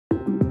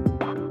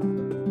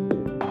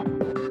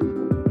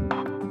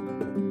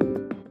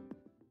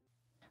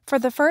For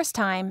the first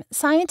time,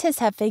 scientists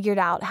have figured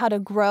out how to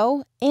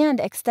grow and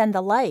extend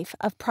the life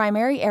of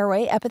primary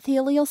airway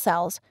epithelial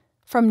cells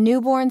from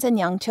newborns and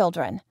young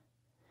children.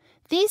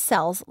 These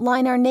cells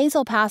line our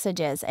nasal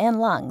passages and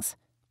lungs,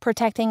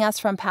 protecting us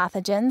from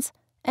pathogens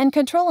and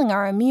controlling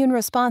our immune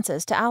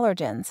responses to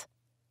allergens.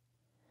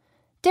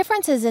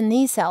 Differences in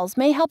these cells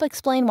may help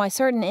explain why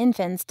certain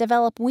infants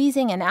develop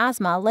wheezing and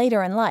asthma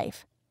later in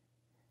life.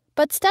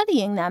 But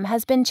studying them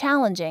has been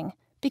challenging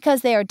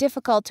because they are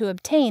difficult to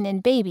obtain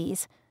in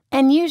babies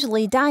and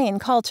usually die in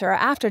culture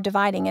after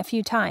dividing a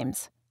few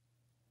times.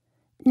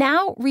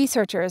 Now,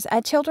 researchers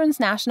at Children's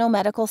National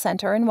Medical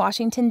Center in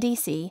Washington,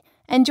 D.C.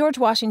 and George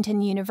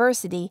Washington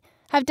University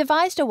have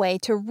devised a way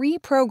to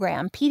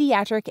reprogram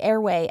pediatric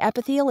airway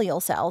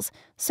epithelial cells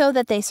so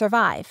that they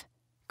survive,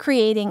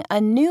 creating a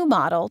new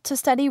model to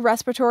study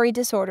respiratory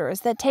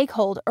disorders that take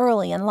hold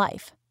early in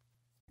life.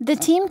 The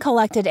team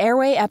collected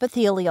airway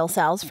epithelial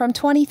cells from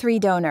 23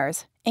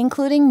 donors,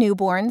 including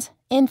newborns,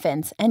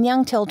 infants, and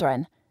young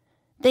children.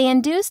 They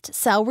induced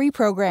cell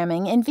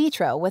reprogramming in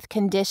vitro with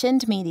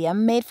conditioned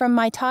medium made from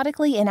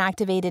mitotically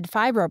inactivated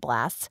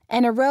fibroblasts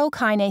and a Rho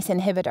kinase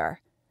inhibitor.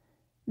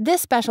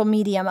 This special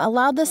medium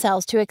allowed the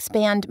cells to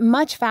expand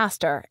much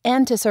faster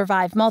and to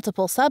survive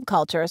multiple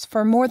subcultures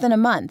for more than a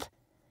month.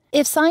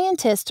 If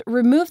scientists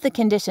removed the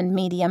conditioned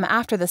medium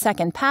after the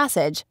second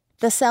passage,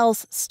 the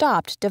cells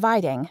stopped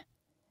dividing.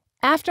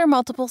 After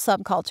multiple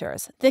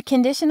subcultures, the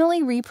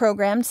conditionally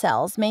reprogrammed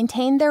cells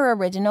maintained their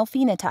original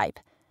phenotype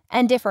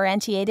and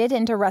differentiated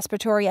into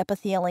respiratory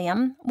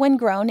epithelium when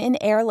grown in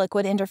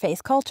air-liquid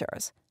interface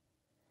cultures.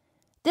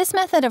 This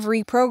method of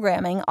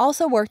reprogramming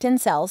also worked in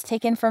cells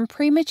taken from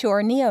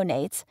premature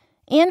neonates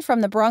and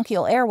from the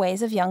bronchial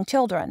airways of young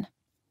children.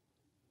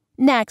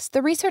 Next,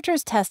 the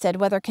researchers tested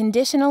whether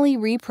conditionally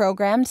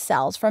reprogrammed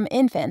cells from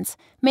infants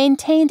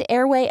maintained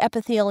airway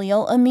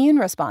epithelial immune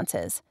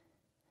responses.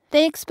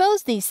 They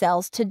exposed these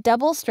cells to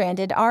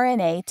double-stranded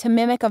RNA to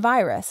mimic a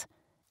virus,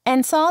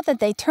 and saw that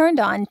they turned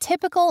on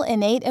typical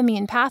innate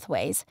immune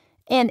pathways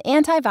and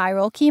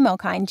antiviral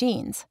chemokine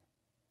genes.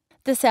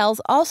 The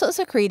cells also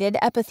secreted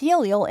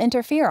epithelial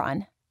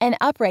interferon and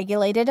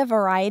upregulated a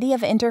variety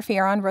of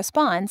interferon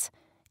response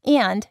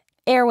and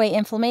airway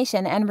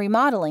inflammation and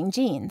remodeling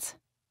genes.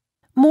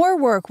 More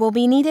work will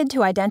be needed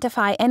to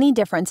identify any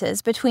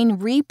differences between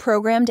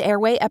reprogrammed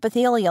airway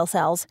epithelial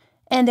cells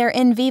and their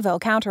in vivo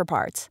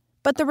counterparts,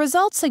 but the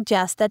results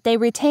suggest that they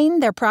retain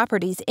their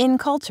properties in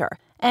culture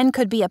and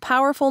could be a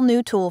powerful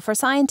new tool for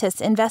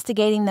scientists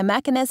investigating the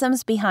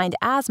mechanisms behind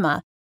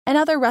asthma and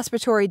other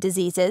respiratory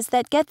diseases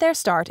that get their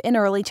start in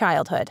early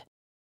childhood.